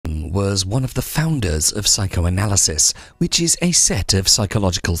Jung was one of the founders of psychoanalysis, which is a set of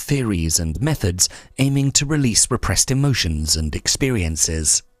psychological theories and methods aiming to release repressed emotions and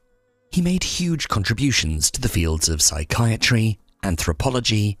experiences. He made huge contributions to the fields of psychiatry,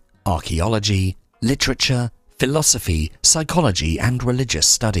 anthropology, archaeology, literature, philosophy, psychology, and religious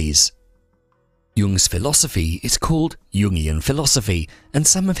studies. Jung's philosophy is called Jungian philosophy, and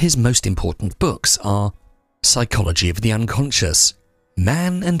some of his most important books are Psychology of the Unconscious,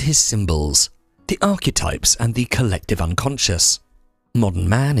 Man and His Symbols, The Archetypes and the Collective Unconscious, Modern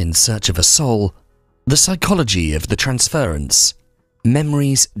Man in Search of a Soul, The Psychology of the Transference,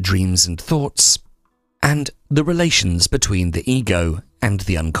 Memories, Dreams and Thoughts, and The Relations Between the Ego and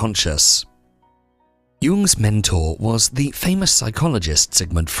the Unconscious. Jung's mentor was the famous psychologist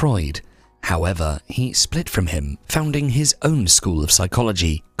Sigmund Freud. However, he split from him, founding his own school of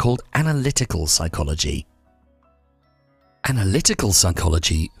psychology called analytical psychology. Analytical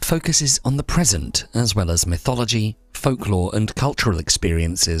psychology focuses on the present as well as mythology, folklore and cultural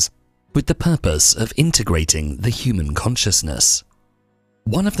experiences with the purpose of integrating the human consciousness.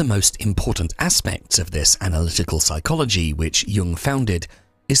 One of the most important aspects of this analytical psychology which Jung founded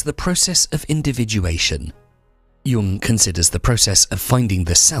is the process of individuation. Jung considers the process of finding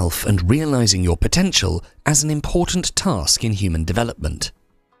the self and realizing your potential as an important task in human development.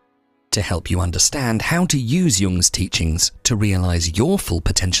 To help you understand how to use Jung's teachings to realize your full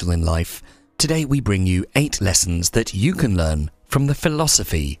potential in life, today we bring you 8 lessons that you can learn from the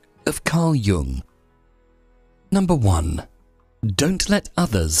philosophy of Carl Jung. Number 1. Don't let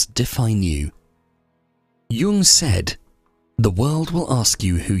others define you. Jung said, "The world will ask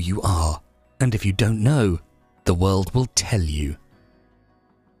you who you are, and if you don't know, the world will tell you."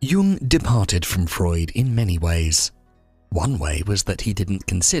 Jung departed from Freud in many ways. One way was that he didn't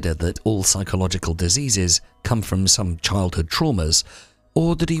consider that all psychological diseases come from some childhood traumas,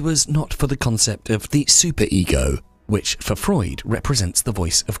 or that he was not for the concept of the superego, which for Freud represents the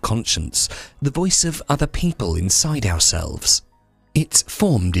voice of conscience, the voice of other people inside ourselves. It's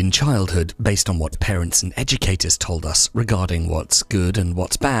formed in childhood based on what parents and educators told us regarding what's good and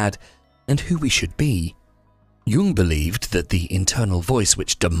what's bad, and who we should be. Jung believed that the internal voice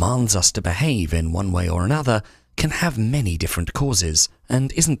which demands us to behave in one way or another can have many different causes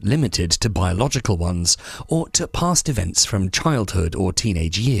and isn't limited to biological ones or to past events from childhood or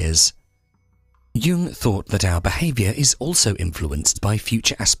teenage years. Jung thought that our behavior is also influenced by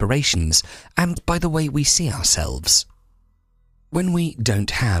future aspirations and by the way we see ourselves. When we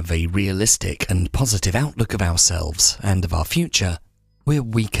don't have a realistic and positive outlook of ourselves and of our future, we're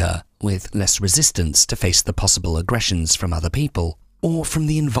weaker, with less resistance to face the possible aggressions from other people or from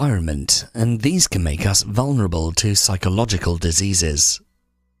the environment, and these can make us vulnerable to psychological diseases.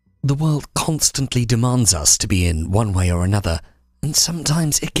 The world constantly demands us to be in one way or another, and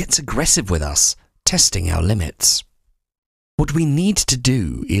sometimes it gets aggressive with us, testing our limits. What we need to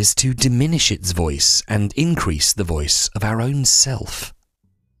do is to diminish its voice and increase the voice of our own self.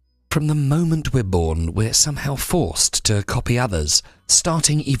 From the moment we're born, we're somehow forced to copy others,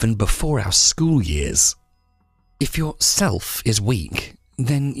 starting even before our school years. If your self is weak,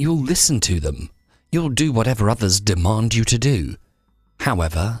 then you'll listen to them. You'll do whatever others demand you to do.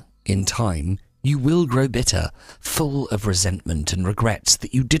 However, in time, you will grow bitter, full of resentment and regrets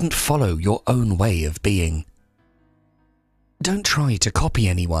that you didn't follow your own way of being. Don't try to copy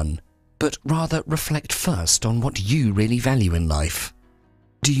anyone, but rather reflect first on what you really value in life.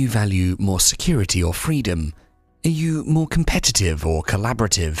 Do you value more security or freedom? Are you more competitive or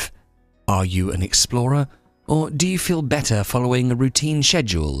collaborative? Are you an explorer, or do you feel better following a routine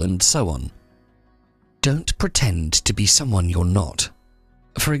schedule and so on? Don't pretend to be someone you're not.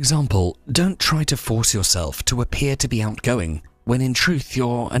 For example, don't try to force yourself to appear to be outgoing when in truth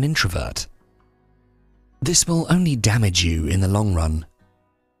you're an introvert. This will only damage you in the long run.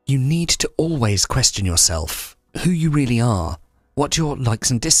 You need to always question yourself, who you really are, what your likes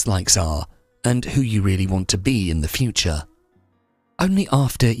and dislikes are, and who you really want to be in the future. Only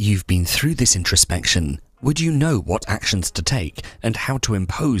after you've been through this introspection would you know what actions to take and how to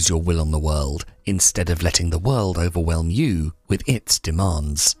impose your will on the world instead of letting the world overwhelm you with its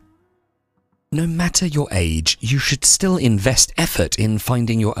demands. No matter your age, you should still invest effort in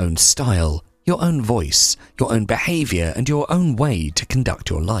finding your own style, your own voice, your own behavior, and your own way to conduct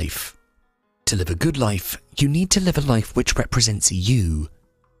your life. To live a good life, you need to live a life which represents you.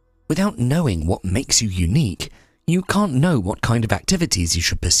 Without knowing what makes you unique, you can't know what kind of activities you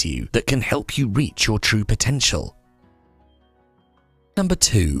should pursue that can help you reach your true potential. Number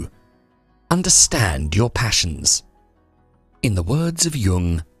 2. Understand your passions. In the words of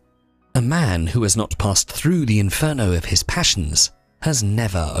Jung, a man who has not passed through the inferno of his passions has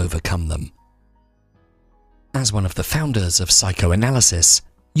never overcome them. As one of the founders of psychoanalysis,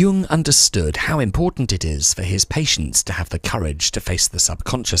 Jung understood how important it is for his patients to have the courage to face the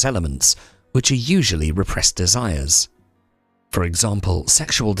subconscious elements, which are usually repressed desires. For example,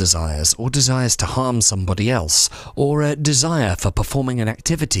 sexual desires or desires to harm somebody else, or a desire for performing an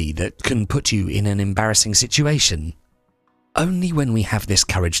activity that can put you in an embarrassing situation. Only when we have this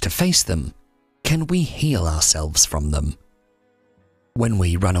courage to face them can we heal ourselves from them. When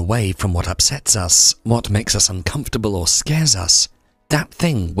we run away from what upsets us, what makes us uncomfortable or scares us, that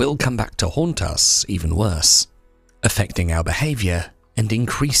thing will come back to haunt us even worse, affecting our behavior and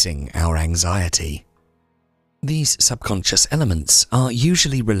increasing our anxiety. These subconscious elements are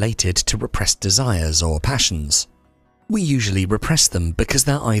usually related to repressed desires or passions. We usually repress them because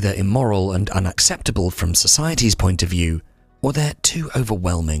they're either immoral and unacceptable from society's point of view, or they're too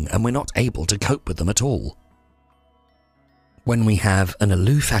overwhelming and we're not able to cope with them at all. When we have an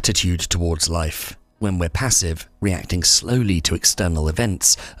aloof attitude towards life, when we're passive, reacting slowly to external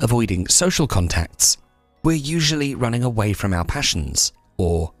events, avoiding social contacts, we're usually running away from our passions,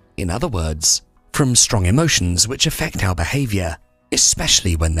 or, in other words, from strong emotions which affect our behavior,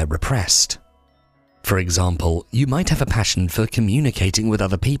 especially when they're repressed. For example, you might have a passion for communicating with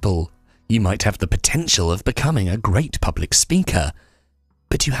other people. You might have the potential of becoming a great public speaker,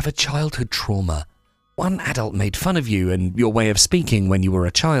 but you have a childhood trauma. One adult made fun of you and your way of speaking when you were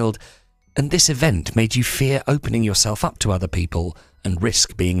a child, and this event made you fear opening yourself up to other people and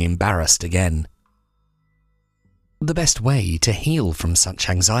risk being embarrassed again. The best way to heal from such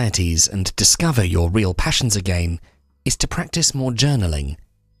anxieties and discover your real passions again is to practice more journaling,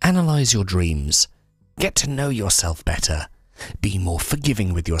 analyze your dreams, get to know yourself better, be more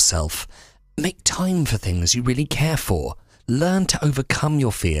forgiving with yourself, make time for things you really care for, learn to overcome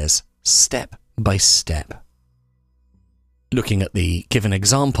your fears step by step. Looking at the given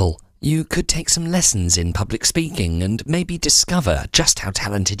example, you could take some lessons in public speaking and maybe discover just how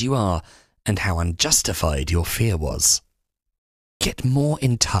talented you are and how unjustified your fear was. Get more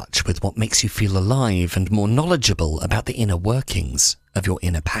in touch with what makes you feel alive and more knowledgeable about the inner workings of your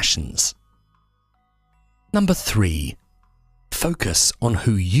inner passions. Number 3. Focus on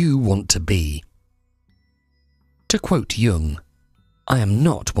who you want to be. To quote Jung, "I am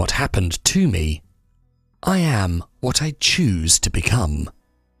not what happened to me. I am what I choose to become."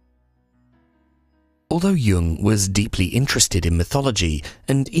 Although Jung was deeply interested in mythology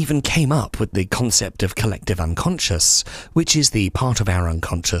and even came up with the concept of collective unconscious, which is the part of our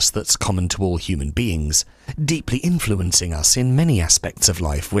unconscious that's common to all human beings, deeply influencing us in many aspects of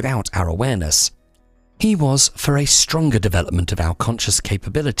life without our awareness, he was for a stronger development of our conscious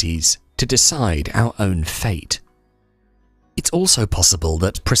capabilities to decide our own fate. It's also possible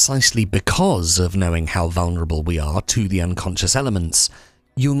that precisely because of knowing how vulnerable we are to the unconscious elements,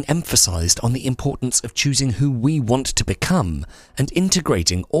 Jung emphasized on the importance of choosing who we want to become and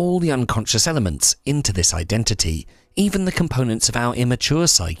integrating all the unconscious elements into this identity, even the components of our immature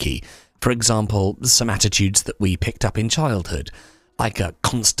psyche, for example, some attitudes that we picked up in childhood, like a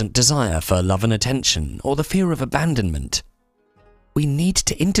constant desire for love and attention or the fear of abandonment. We need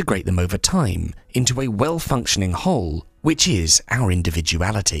to integrate them over time into a well-functioning whole, which is our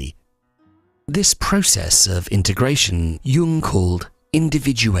individuality. This process of integration Jung called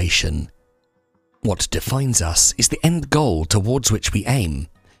individuation. What defines us is the end goal towards which we aim,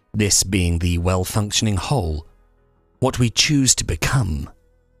 this being the well-functioning whole, what we choose to become.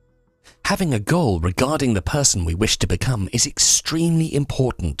 Having a goal regarding the person we wish to become is extremely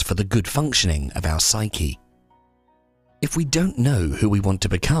important for the good functioning of our psyche. If we don't know who we want to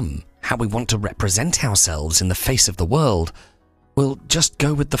become, how we want to represent ourselves in the face of the world, we'll just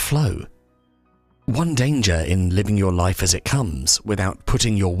go with the flow. One danger in living your life as it comes, without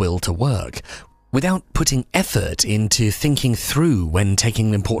putting your will to work, without putting effort into thinking through when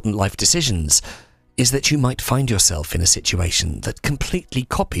taking important life decisions, is that you might find yourself in a situation that completely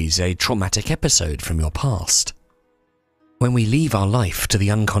copies a traumatic episode from your past. When we leave our life to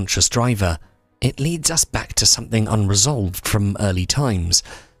the unconscious driver, it leads us back to something unresolved from early times,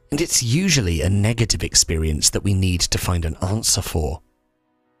 and it's usually a negative experience that we need to find an answer for.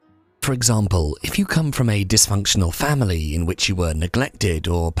 For example, if you come from a dysfunctional family in which you were neglected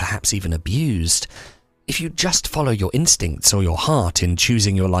or perhaps even abused, if you just follow your instincts or your heart in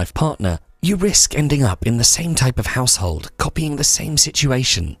choosing your life partner, you risk ending up in the same type of household, copying the same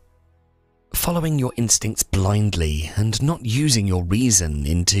situation. Following your instincts blindly and not using your reason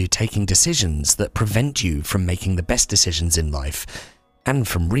into taking decisions that prevent you from making the best decisions in life and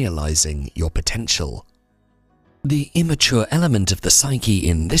from realizing your potential. The immature element of the psyche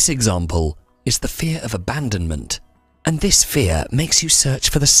in this example is the fear of abandonment, And this fear makes you search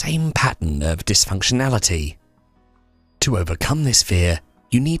for the same pattern of dysfunctionality. To overcome this fear,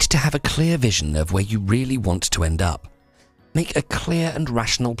 you need to have a clear vision of where you really want to end up. Make a clear and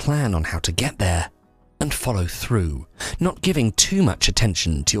rational plan on how to get there, and follow through, not giving too much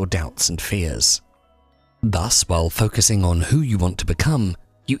attention to your doubts and fears. Thus, while focusing on who you want to become,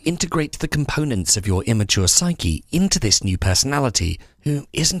 you integrate the components of your immature psyche into this new personality who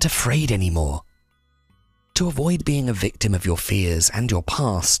isn't afraid anymore. To avoid being a victim of your fears and your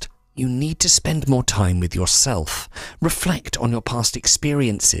past, you need to spend more time with yourself, reflect on your past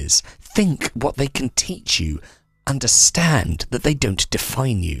experiences, think what they can teach you, understand that they don't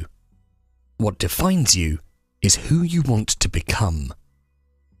define you. What defines you is who you want to become.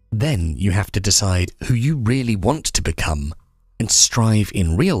 Then you have to decide who you really want to become and strive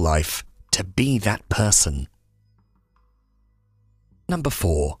in real life to be that person. Number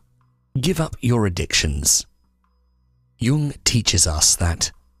 4. Give up your addictions. Jung teaches us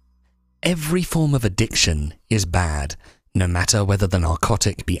that every form of addiction is bad, no matter whether the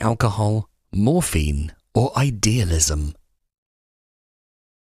narcotic be alcohol, morphine, or idealism.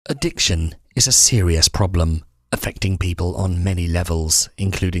 Addiction is a serious problem, affecting people on many levels,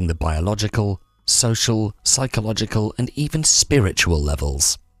 including the biological, social, psychological, and even spiritual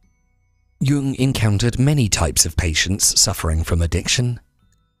levels. Jung encountered many types of patients suffering from addiction.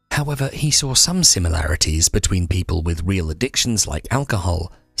 However, he saw some similarities between people with real addictions like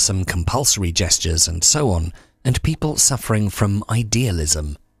alcohol, some compulsory gestures and so on, and people suffering from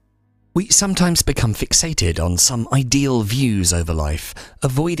idealism. We sometimes become fixated on some ideal views over life,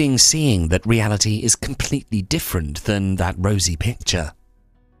 avoiding seeing that reality is completely different than that rosy picture.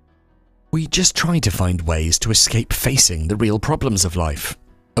 We just try to find ways to escape facing the real problems of life,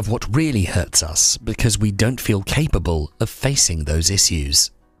 of what really hurts us, because we don't feel capable of facing those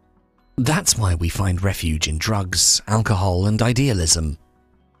issues. That's why we find refuge in drugs, alcohol, and idealism.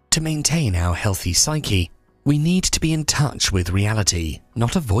 To maintain our healthy psyche, we need to be in touch with reality,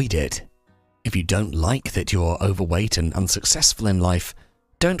 not avoid it. If you don't like that you're overweight and unsuccessful in life,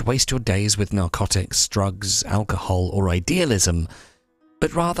 don't waste your days with narcotics, drugs, alcohol, or idealism,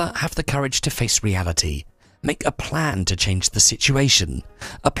 but rather have the courage to face reality, make a plan to change the situation,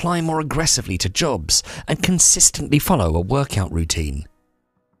 apply more aggressively to jobs, and consistently follow a workout routine.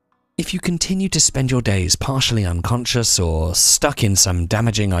 If you continue to spend your days partially unconscious or stuck in some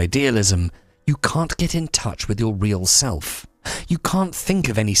damaging idealism, you can't get in touch with your real self. You can't think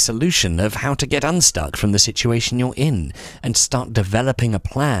of any solution of how to get unstuck from the situation you're in and start developing a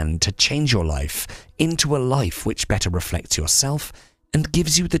plan to change your life into a life which better reflects yourself and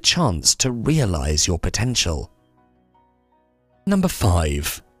gives you the chance to realize your potential. Number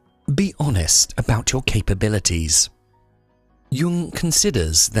 5. Be honest about your capabilities. Jung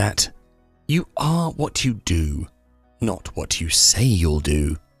considers that you are what you do, not what you say you'll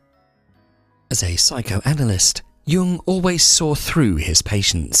do. As a psychoanalyst, Jung always saw through his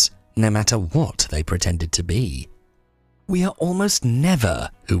patients, no matter what they pretended to be. We are almost never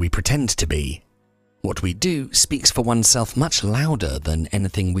who we pretend to be. What we do speaks for oneself much louder than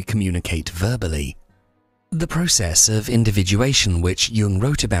anything we communicate verbally. The process of individuation which Jung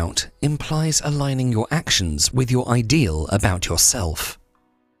wrote about implies aligning your actions with your ideal about yourself.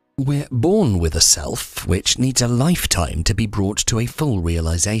 We're born with a self which needs a lifetime to be brought to a full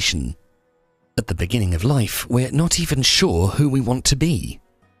realization. At the beginning of life, we're not even sure who we want to be.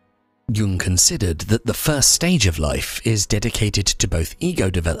 Jung considered that the first stage of life is dedicated to both ego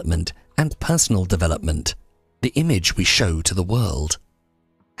development and personal development, the image we show to the world.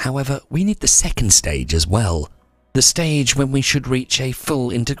 However, we need the second stage as well, the stage when we should reach a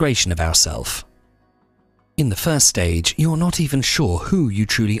full integration of ourselves. In the first stage, you're not even sure who you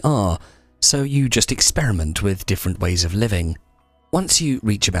truly are, so you just experiment with different ways of living. Once you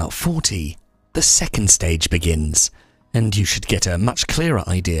reach about 40, the second stage begins, and you should get a much clearer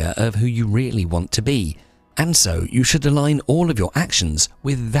idea of who you really want to be, and so you should align all of your actions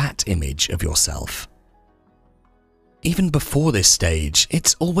with that image of yourself. Even before this stage,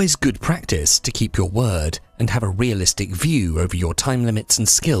 it's always good practice to keep your word and have a realistic view over your time limits and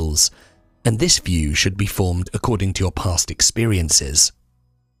skills, and this view should be formed according to your past experiences.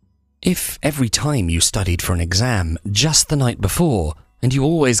 If every time you studied for an exam just the night before and you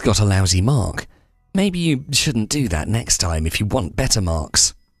always got a lousy mark, maybe you shouldn't do that next time if you want better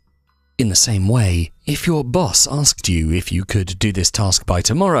marks. In the same way, if your boss asked you if you could do this task by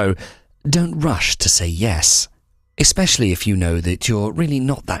tomorrow, don't rush to say yes. Especially if you know that you're really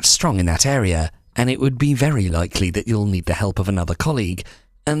not that strong in that area, and it would be very likely that you'll need the help of another colleague,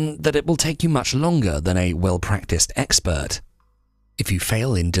 and that it will take you much longer than a well-practiced expert. If you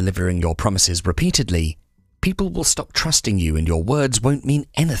fail in delivering your promises repeatedly, people will stop trusting you and your words won't mean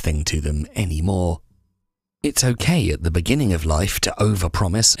anything to them anymore. It's okay at the beginning of life to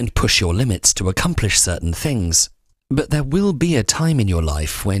overpromise and push your limits to accomplish certain things, but there will be a time in your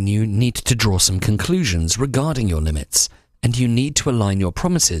life when you need to draw some conclusions regarding your limits, and you need to align your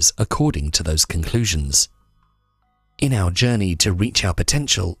promises according to those conclusions. In our journey to reach our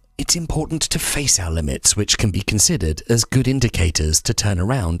potential, it's important to face our limits, which can be considered as good indicators to turn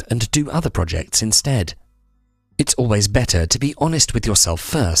around and do other projects instead. It's always better to be honest with yourself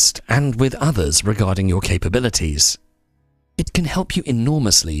first and with others regarding your capabilities. It can help you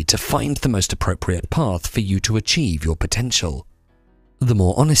enormously to find the most appropriate path for you to achieve your potential. The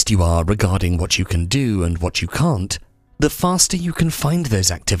more honest you are regarding what you can do and what you can't, the faster you can find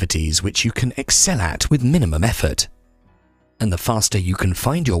those activities which you can excel at with minimum effort, and the faster you can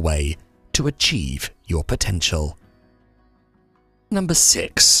find your way to achieve your potential. Number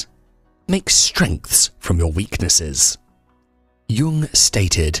 6. Make strengths from your weaknesses. Jung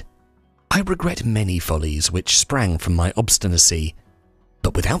stated, "I regret many follies which sprang from my obstinacy,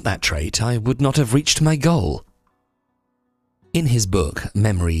 but without that trait I would not have reached my goal." In his book,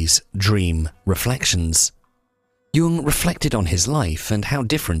 Memories, Dream, Reflections, Jung reflected on his life and how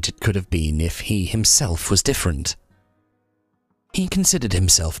different it could have been if he himself was different. He considered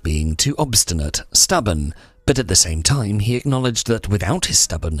himself being too obstinate, stubborn, but at the same time he acknowledged that without his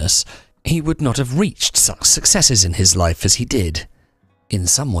stubbornness, he would not have reached such successes in his life as he did. In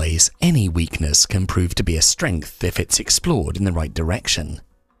some ways, any weakness can prove to be a strength if it's explored in the right direction.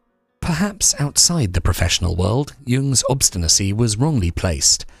 Perhaps outside the professional world, Jung's obstinacy was wrongly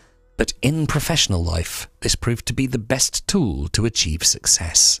placed, but in professional life, this proved to be the best tool to achieve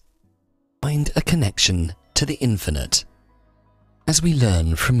success. Find a connection to the infinite. As we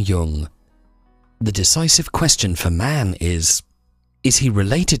learn from Jung, the decisive question for man is he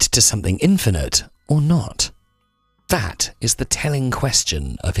related to something infinite or not? That is the telling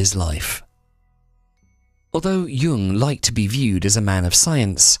question of his life. Although Jung liked to be viewed as a man of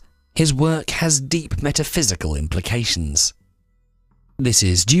science, his work has deep metaphysical implications. This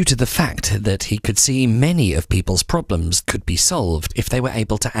is due to the fact that he could see many of people's problems could be solved if they were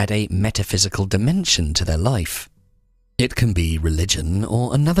able to add a metaphysical dimension to their life. It can be religion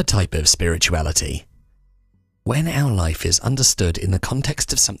or another type of spirituality. When our life is understood in the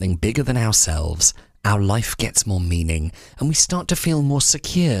context of something bigger than ourselves, our life gets more meaning and we start to feel more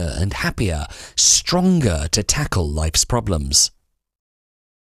secure and happier, stronger to tackle life's problems.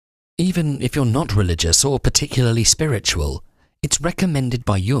 Even if you're not religious or particularly spiritual, it's recommended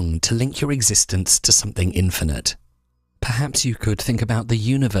by Jung to link your existence to something infinite. Perhaps you could think about the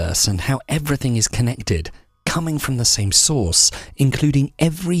universe and how everything is connected, coming from the same source, including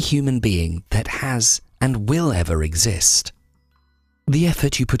every human being that has and will ever exist. The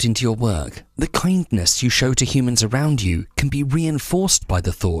effort you put into your work, the kindness you show to humans around you, can be reinforced by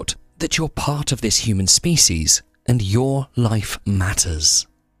the thought that you're part of this human species and your life matters.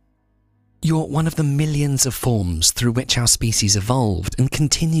 You're one of the millions of forms through which our species evolved and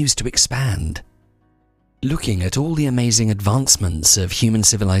continues to expand. Looking at all the amazing advancements of human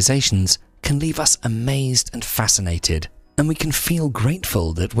civilizations can leave us amazed and fascinated, and we can feel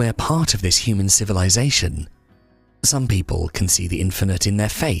grateful that we're part of this human civilization. Some people can see the infinite in their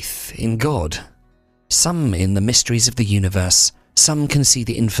faith, in God. Some in the mysteries of the universe. Some can see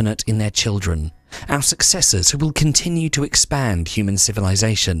the infinite in their children, our successors who will continue to expand human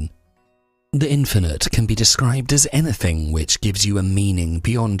civilization. The infinite can be described as anything which gives you a meaning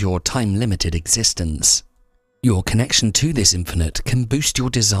beyond your time-limited existence. Your connection to this infinite can boost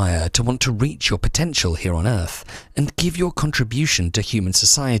your desire to want to reach your potential here on Earth and give your contribution to human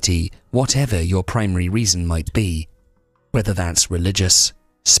society, whatever your primary reason might be, whether that's religious,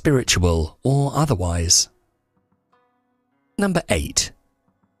 spiritual, or otherwise. Number 8.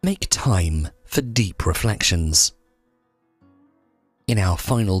 Make time for deep reflections. In our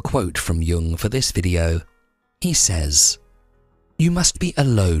final quote from Jung for this video, he says, "You must be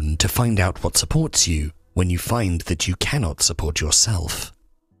alone to find out what supports you when you find that you cannot support yourself."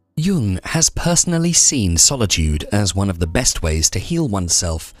 Jung has personally seen solitude as one of the best ways to heal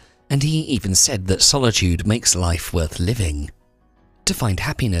oneself, and he even said that solitude makes life worth living. To find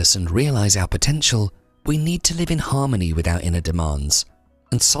happiness and realize our potential, we need to live in harmony with our inner demands,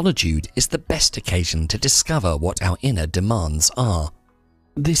 and solitude is the best occasion to discover what our inner demands are.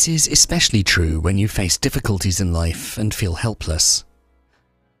 This is especially true when you face difficulties in life and feel helpless.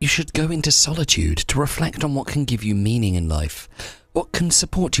 You should go into solitude to reflect on what can give you meaning in life, what can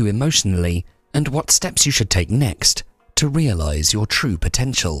support you emotionally, and what steps you should take next to realize your true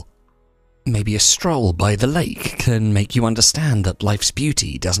potential. Maybe a stroll by the lake can make you understand that life's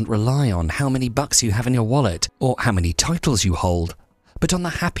beauty doesn't rely on how many bucks you have in your wallet or how many titles you hold, but on the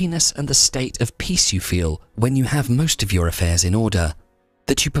happiness and the state of peace you feel when you have most of your affairs in order.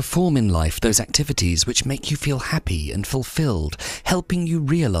 That you perform in life those activities which make you feel happy and fulfilled, helping you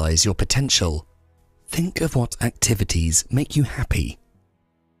realize your potential. Think of what activities make you happy.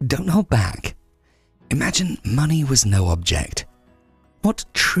 Don't hold back. Imagine money was no object. What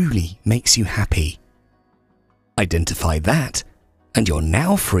truly makes you happy? Identify that, and you're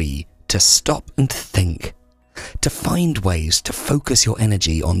now free to stop and think, to find ways to focus your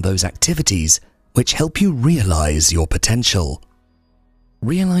energy on those activities which help you realize your potential.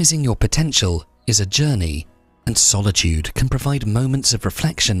 Realizing your potential is a journey, and solitude can provide moments of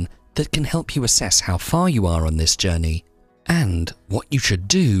reflection that can help you assess how far you are on this journey and what you should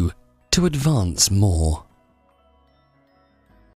do to advance more.